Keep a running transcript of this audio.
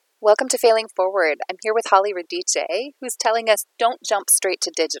Welcome to Failing Forward. I'm here with Holly Radice, who's telling us don't jump straight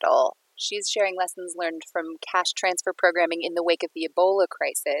to digital. She's sharing lessons learned from cash transfer programming in the wake of the Ebola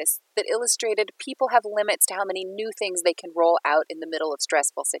crisis that illustrated people have limits to how many new things they can roll out in the middle of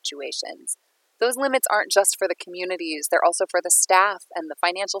stressful situations. Those limits aren't just for the communities, they're also for the staff and the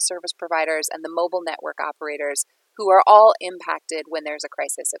financial service providers and the mobile network operators who are all impacted when there's a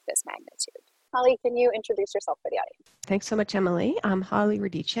crisis of this magnitude. Holly, can you introduce yourself for the audience? Thanks so much, Emily. I'm Holly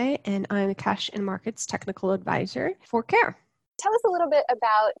Radice, and I'm a Cash and Markets Technical Advisor for CARE. Tell us a little bit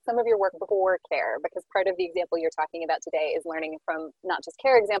about some of your work before CARE, because part of the example you're talking about today is learning from not just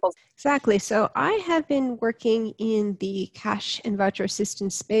CARE examples. Exactly. So I have been working in the cash and voucher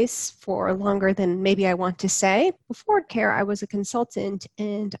assistance space for longer than maybe I want to say. Before CARE, I was a consultant,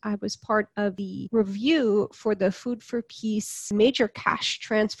 and I was part of the review for the Food for Peace major cash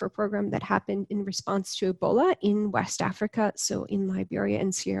transfer program that happened in response to Ebola in West Africa, so in Liberia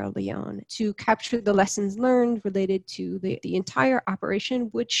and Sierra Leone, to capture the lessons learned related to the entire operation,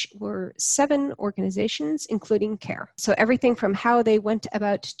 which were 7 organizations, including CARE. So everything from how they went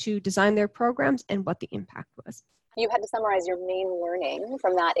about to design their programs and what the impact was. You had to summarize your main learning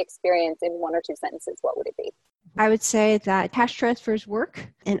from that experience in 1 or 2 sentences. What would it be? I would say that cash transfers work,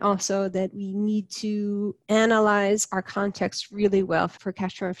 and also that we need to analyze our context really well for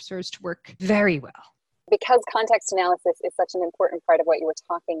cash transfers to work very well. Because context analysis is such an important part of what you were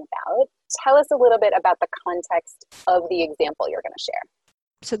talking about, tell us a little bit about the context of the example you're going to share.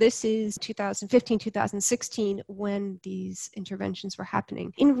 So this is 2015, 2016, when these interventions were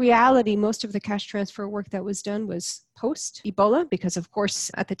happening. In reality, most of the cash transfer work that was done was post-Ebola, because of course,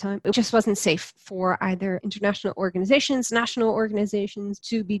 at the time, it just wasn't safe for either international organizations, national organizations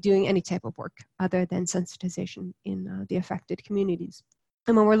to be doing any type of work other than sensitization in the affected communities.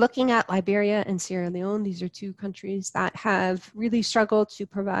 And when we're looking at Liberia and Sierra Leone, these are 2 countries that have really struggled to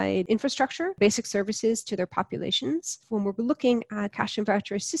provide infrastructure, basic services to their populations. When we're looking at cash and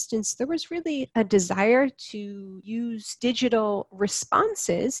voucher assistance, there was really a desire to use digital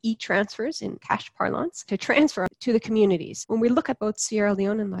responses, e-transfers in cash parlance, to transfer to the communities. When we look at both Sierra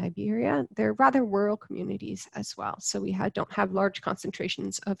Leone and Liberia, they're rather rural communities as well. So we don't have large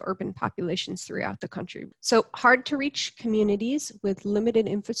concentrations of urban populations throughout the country. So hard to reach communities with limited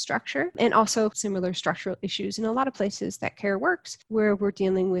infrastructure, and also similar structural issues in a lot of places that CARE works, where we're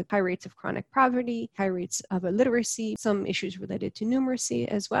dealing with high rates of chronic poverty, high rates of illiteracy, some issues related to numeracy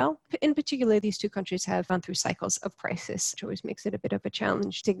as well. In particular, these 2 countries have gone through cycles of crisis, which always makes it a bit of a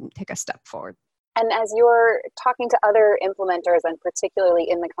challenge to take a step forward. And as you're talking to other implementers, and particularly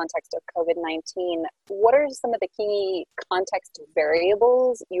in the context of COVID-19, what are some of the key context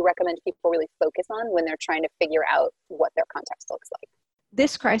variables you recommend people really focus on when they're trying to figure out what their context looks like?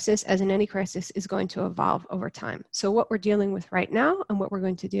 This crisis, as in any crisis, is going to evolve over time. So what we're dealing with right now and what we're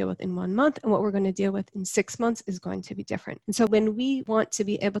going to deal with in 1 month and what we're going to deal with in 6 months is going to be different. And so when we want to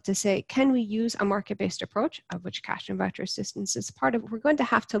be able to say, can we use a market-based approach, of which cash and voucher assistance is part of, we're going to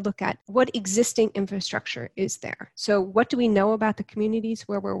have to look at what existing infrastructure is there. So what do we know about the communities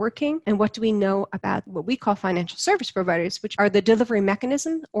where we're working, and what do we know about what we call financial service providers, which are the delivery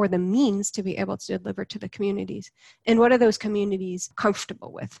mechanism or the means to be able to deliver to the communities, and what are those communities comfortable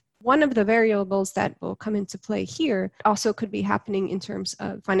with? One of the variables that will come into play here also could be happening in terms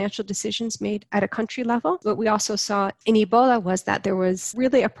of financial decisions made at a country level. What we also saw in Ebola was that there was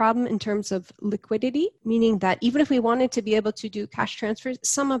really a problem in terms of liquidity, meaning that even if we wanted to be able to do cash transfers,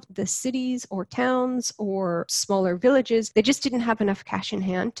 some of the cities or towns or smaller villages, they just didn't have enough cash in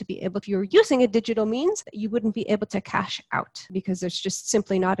hand to be able, if you're using a digital means, you wouldn't be able to cash out because there's just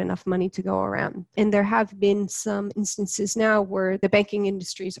simply not enough money to go around. And there have been some instances now where the banking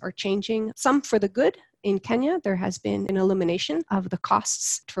industries are changing, some for the good. In Kenya, there has been an elimination of the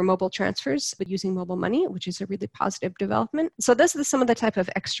costs for mobile transfers, but using mobile money, which is a really positive development. So those are some of the type of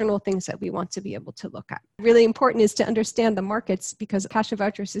external things that we want to be able to look at. Really important is to understand the markets, because cash and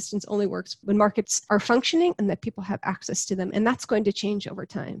voucher assistance only works when markets are functioning and that people have access to them. And that's going to change over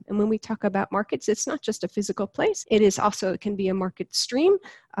time. And when we talk about markets, it's not just a physical place. It can be a market stream.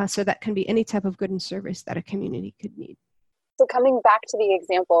 So that can be any type of good and service that a community could need. So coming back to the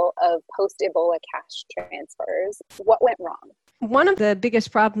example of post-Ebola cash transfers, what went wrong? One of the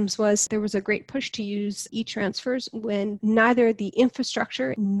biggest problems was there was a great push to use e-transfers when neither the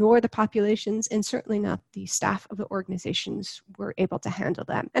infrastructure nor the populations, and certainly not the staff of the organizations, were able to handle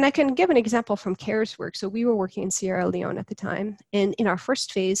that. And I can give an example from CARE's work. So we were working in Sierra Leone at the time, and in our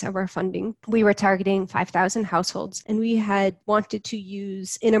first phase of our funding, we were targeting 5,000 households, and we had wanted to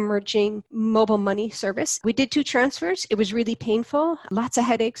use an emerging mobile money service. We did 2 transfers. It was really really painful, lots of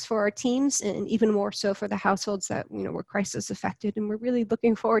headaches for our teams, and even more so for the households that were crisis affected. And we're really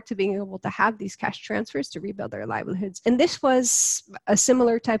looking forward to being able to have these cash transfers to rebuild their livelihoods. And this was a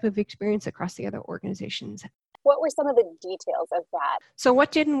similar type of experience across the other organizations. What were some of the details of that? So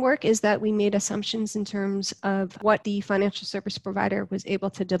what didn't work is that we made assumptions in terms of what the financial service provider was able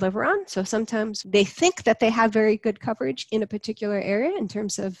to deliver on. So sometimes they think that they have very good coverage in a particular area in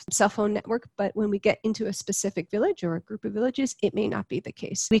terms of cell phone network, but when we get into a specific village or a group of villages, it may not be the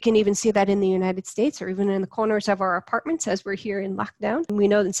case. We can even see that in the United States or even in the corners of our apartments as we're here in lockdown. And we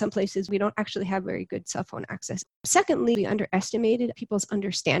know that in some places we don't actually have very good cell phone access. Secondly, we underestimated people's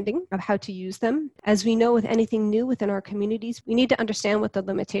understanding of how to use them. As we know with anything new within our communities, we need to understand what the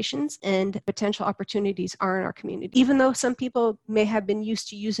limitations and potential opportunities are in our community. Even though some people may have been used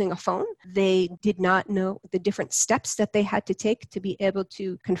to using a phone, they did not know the different steps that they had to take to be able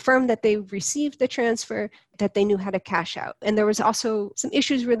to confirm that they received the transfer, that they knew how to cash out. And there was also some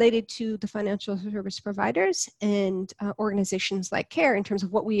issues related to the financial service providers and organizations like CARE in terms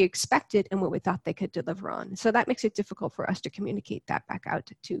of what we expected and what we thought they could deliver on. So that makes it difficult for us to communicate that back out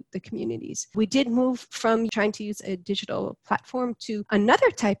to the communities. We did move from trying to use a digital platform to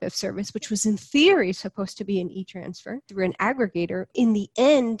another type of service, which was in theory supposed to be an e-transfer through an aggregator. In the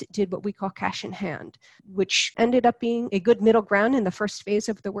end, did what we call cash in hand, which ended up being a good middle ground in the first phase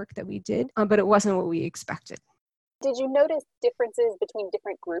of the work that we did, but it wasn't what we expected. Did you notice differences between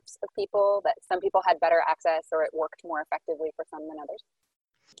different groups of people, that some people had better access or it worked more effectively for some than others?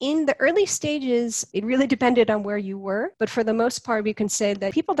 In the early stages, it really depended on where you were. But for the most part, we can say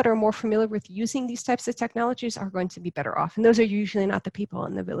that people that are more familiar with using these types of technologies are going to be better off. And those are usually not the people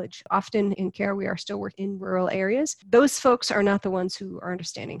in the village. Often in CARE, we are still working in rural areas. Those folks are not the ones who are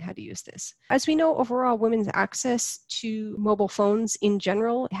understanding how to use this. As we know, overall, women's access to mobile phones in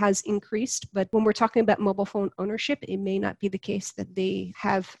general has increased. But when we're talking about mobile phone ownership, it may not be the case that they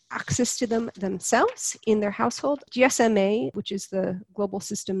have access to them themselves in their household. GSMA, which is the global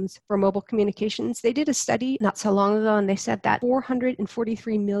system for mobile communications, they did a study not so long ago, and they said that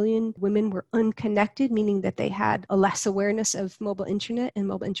 443 million women were unconnected, meaning that they had a less awareness of mobile internet and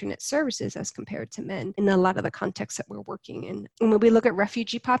mobile internet services as compared to men in a lot of the contexts that we're working in. And when we look at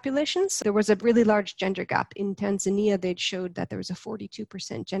refugee populations, there was a really large gender gap. In Tanzania, they showed that there was a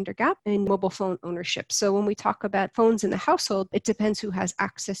 42% gender gap in mobile phone ownership. So when we talk about phones in the household, it depends who has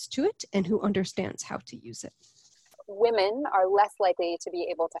access to it and who understands how to use it. Women are less likely to be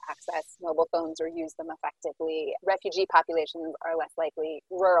able to access mobile phones or use them effectively. Refugee populations are less likely.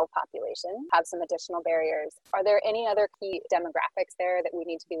 Rural populations have some additional barriers. Are there any other key demographics there that we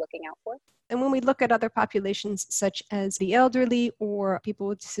need to be looking out for? And when we look at other populations, such as the elderly or people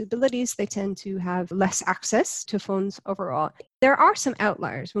with disabilities, they tend to have less access to phones overall. There are some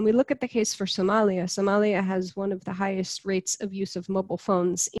outliers. When we look at the case for Somalia, Somalia has one of the highest rates of use of mobile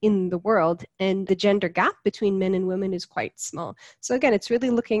phones in the world, and the gender gap between men and women is quite small. So again, it's really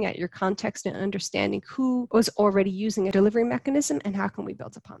looking at your context and understanding who was already using a delivery mechanism and how can we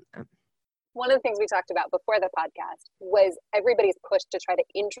build upon that. One of the things we talked about before the podcast was everybody's push to try to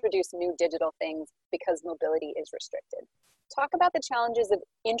introduce new digital things because mobility is restricted. Talk about the challenges of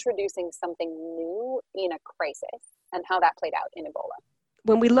introducing something new in a crisis and how that played out in Ebola.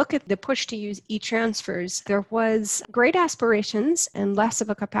 When we look at the push to use e-transfers, there was great aspirations and less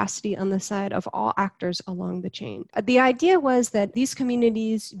of a capacity on the side of all actors along the chain. The idea was that these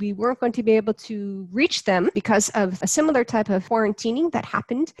communities, we weren't going to be able to reach them because of a similar type of quarantining that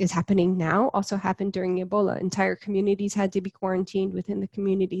is happening now, also happened during Ebola. Entire communities had to be quarantined within the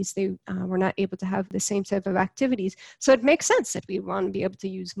communities. They were not able to have the same type of activities. So it makes sense that we want to be able to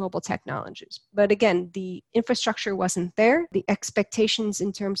use mobile technologies. But again, the infrastructure wasn't there. The expectations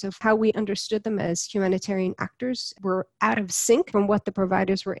in terms of how we understood them as humanitarian actors were out of sync from what the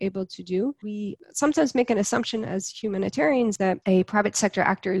providers were able to do. We sometimes make an assumption as humanitarians that a private sector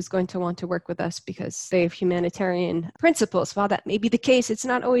actor is going to want to work with us because they have humanitarian principles. While that may be the case, it's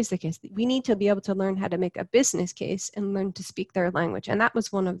not always the case. We need to be able to learn how to make a business case and learn to speak their language. And that was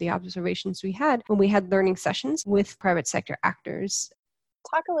one of the observations we had when we had learning sessions with private sector actors.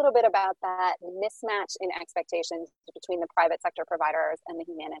 Talk a little bit about that mismatch in expectations between the private sector providers and the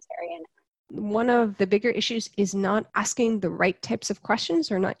humanitarian. One of the bigger issues is not asking the right types of questions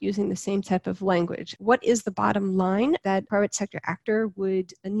or not using the same type of language. What is the bottom line that private sector actor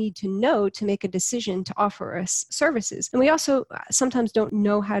would need to know to make a decision to offer us services? And we also sometimes don't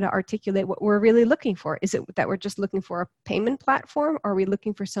know how to articulate what we're really looking for. Is it that we're just looking for a payment platform? Or are we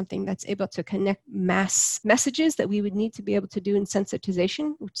looking for something that's able to connect mass messages that we would need to be able to do in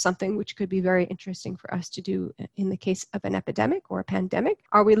sensitization, something which could be very interesting for us to do in the case of an epidemic or a pandemic?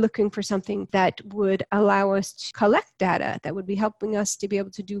 Are we looking for something something that would allow us to collect data, that would be helping us to be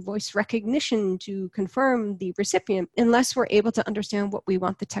able to do voice recognition to confirm the recipient. Unless we're able to understand what we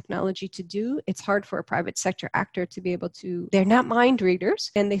want the technology to do, it's hard for a private sector actor to be able to, they're not mind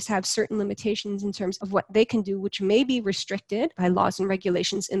readers, and they have certain limitations in terms of what they can do, which may be restricted by laws and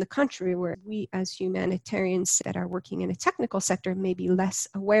regulations in the country, where we as humanitarians that are working in a technical sector may be less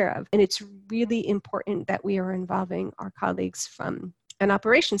aware of. And it's really important that we are involving our colleagues from an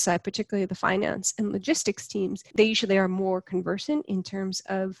operations side, particularly the finance and logistics teams. They usually are more conversant in terms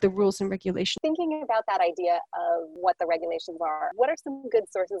of the rules and regulations. Thinking about that idea of what the regulations are, what are some good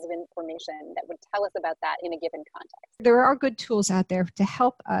sources of information that would tell us about that in a given context? There are good tools out there to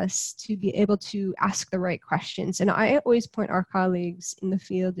help us to be able to ask the right questions. And I always point our colleagues in the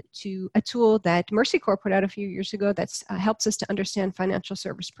field to a tool that Mercy Corps put out a few years ago that helps us to understand financial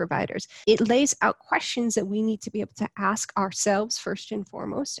service providers. It lays out questions that we need to be able to ask ourselves first and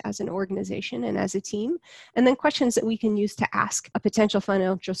foremost as an organization and as a team, and then questions that we can use to ask a potential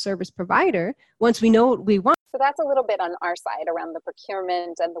financial service provider once we know what we want. So that's a little bit on our side around the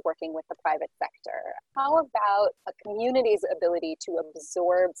procurement and the working with the private sector. How about a community's ability to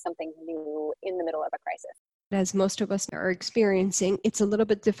absorb something new in the middle of a crisis? As most of us are experiencing, it's a little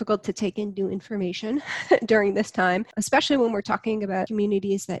bit difficult to take in new information during this time, especially when we're talking about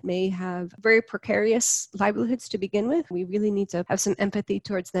communities that may have very precarious livelihoods to begin with. We really need to have some empathy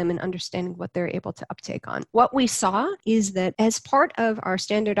towards them and understanding what they're able to uptake on. What we saw is that as part of our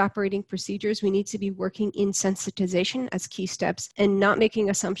standard operating procedures, we need to be working in sensitization as key steps and not making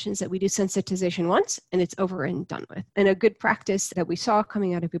assumptions that we do sensitization once and it's over and done with. And a good practice that we saw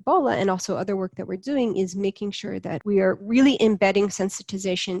coming out of Ebola and also other work that we're doing is making sure that we are really embedding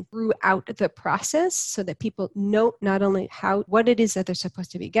sensitization throughout the process so that people know not only what it is that they're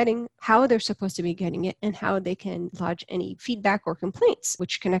supposed to be getting, how they're supposed to be getting it, and how they can lodge any feedback or complaints,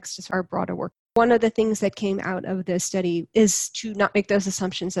 which connects to our broader work. One of the things that came out of the study is to not make those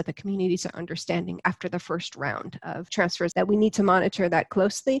assumptions that the communities are understanding after the first round of transfers, that we need to monitor that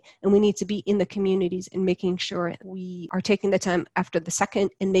closely, and we need to be in the communities and making sure we are taking the time after the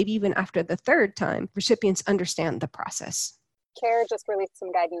second and maybe even after the third time recipients understand the process. CARE just released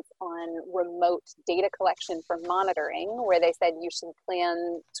some guidance on remote data collection for monitoring, where they said you should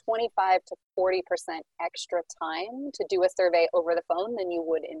plan 25 to 40% extra time to do a survey over the phone than you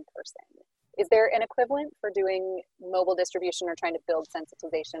would in person. Is there an equivalent for doing mobile distribution or trying to build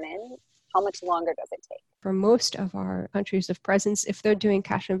sensitization in? How much longer does it take? For most of our countries of presence, if they're doing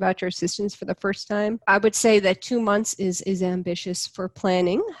cash and voucher assistance for the first time, I would say that 2 months is ambitious for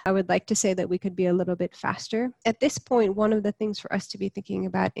planning. I would like to say that we could be a little bit faster. At this point, one of the things for us to be thinking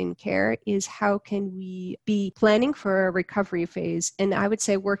about in CARE is how can we be planning for a recovery phase? And I would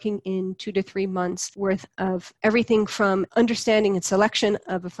say working in 2 to 3 months worth of everything from understanding and selection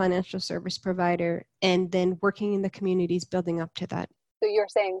of a financial service provider and then working in the communities building up to that. So you're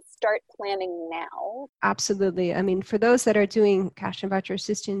saying start planning now? Absolutely. I mean, for those that are doing cash and voucher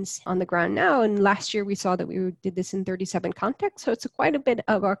assistance on the ground now, and last year we saw that we did this in 37 contexts, so it's quite a bit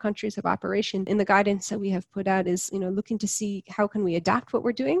of our countries of operation. And the guidance that we have put out is, looking to see how can we adapt what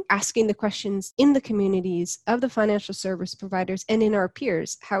we're doing, asking the questions in the communities of the financial service providers and in our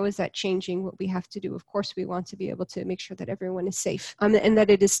peers. How is that changing what we have to do? Of course, we want to be able to make sure that everyone is safe and that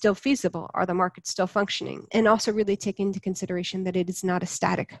it is still feasible. Are the markets still functioning? And also really take into consideration that it is not a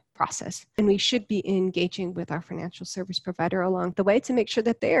static process. And we should be engaging with our financial service provider along the way to make sure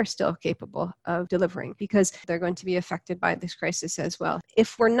that they are still capable of delivering, because they're going to be affected by this crisis as well.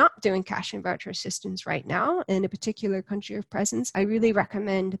 If we're not doing cash and voucher assistance right now in a particular country of presence, I really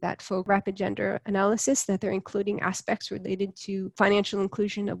recommend that for rapid gender analysis, that they're including aspects related to financial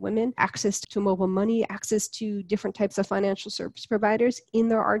inclusion of women, access to mobile money, access to different types of financial service providers in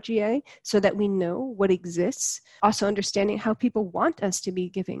their RGA so that we know what exists. Also understanding how people want us to be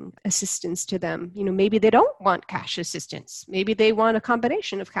giving assistance to them. Maybe they don't want cash assistance. Maybe they want a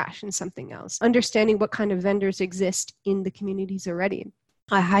combination of cash and something else. Understanding what kind of vendors exist in the communities already.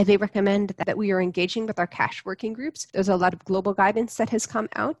 I highly recommend that we are engaging with our cash working groups. There's a lot of global guidance that has come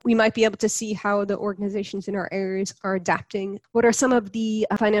out. We might be able to see how the organizations in our areas are adapting. What are some of the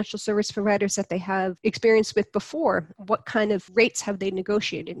financial service providers that they have experience with before? What kind of rates have they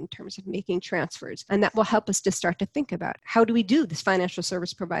negotiated in terms of making transfers? And that will help us to start to think about how do we do this financial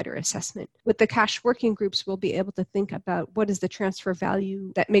service provider assessment. With the cash working groups, we'll be able to think about what is the transfer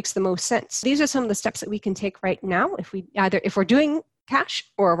value that makes the most sense. These are some of the steps that we can take right now if we're doing cash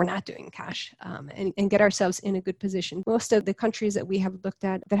or we're not doing cash, and get ourselves in a good position. Most of the countries that we have looked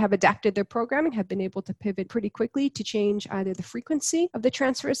at that have adapted their programming have been able to pivot pretty quickly to change either the frequency of the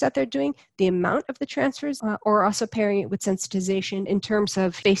transfers that they're doing, the amount of the transfers, or also pairing it with sensitization in terms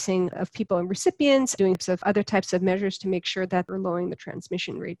of spacing of people and recipients, doing some other types of measures to make sure that we're lowering the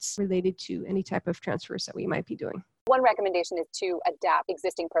transmission rates related to any type of transfers that we might be doing. One recommendation is to adapt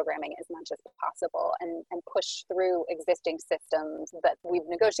existing programming as much as possible and push through existing systems that we've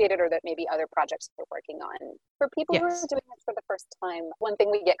negotiated or that maybe other projects we're working on. For people who are doing this for the first time, one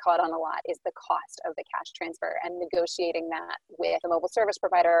thing we get caught on a lot is the cost of the cash transfer and negotiating that with the mobile service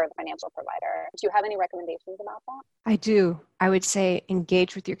provider or the financial provider. Do you have any recommendations about that? I do. I would say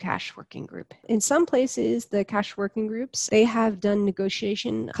engage with your cash working group. In some places, the cash working groups, they have done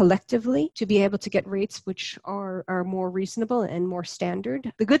negotiation collectively to be able to get rates which are more reasonable and more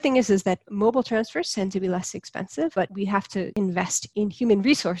standard. The good thing is that mobile transfers tend to be less expensive, but we have to invest in human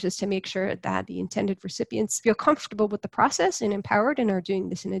resources to make sure that the intended recipients feel comfortable with the process and empowered and are doing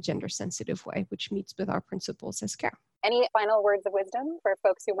this in a gender sensitive way, which meets with our principles as CARE. Any final words of wisdom for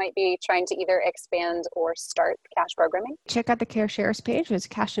folks who might be trying to either expand or start cash programming? Check out the CARE Shares page. There's a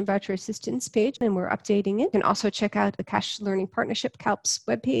cash and voucher assistance page, and we're updating it. You can also check out the Cash Learning Partnership, CALP's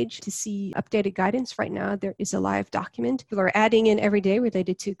webpage, to see updated guidance. Right now, there is a live document. People are adding in every day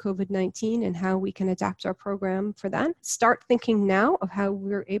related to COVID-19 and how we can adapt our program for that. Start thinking now of how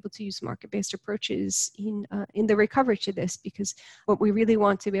we're able to use market-based approaches in the recovery to this, because what we really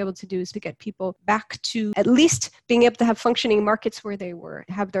want to be able to do is to get people back to at least being able to have functioning markets where they were,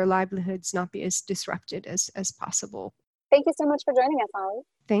 have their livelihoods not be as disrupted as possible. Thank you so much for joining us, Holly.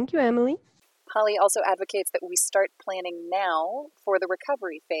 Thank you, Emily. Holly also advocates that we start planning now for the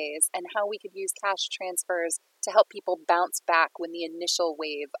recovery phase and how we could use cash transfers to help people bounce back when the initial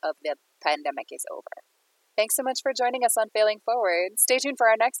wave of the pandemic is over. Thanks so much for joining us on Failing Forward. Stay tuned for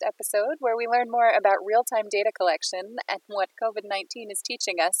our next episode where we learn more about real-time data collection and what COVID-19 is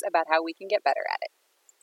teaching us about how we can get better at it.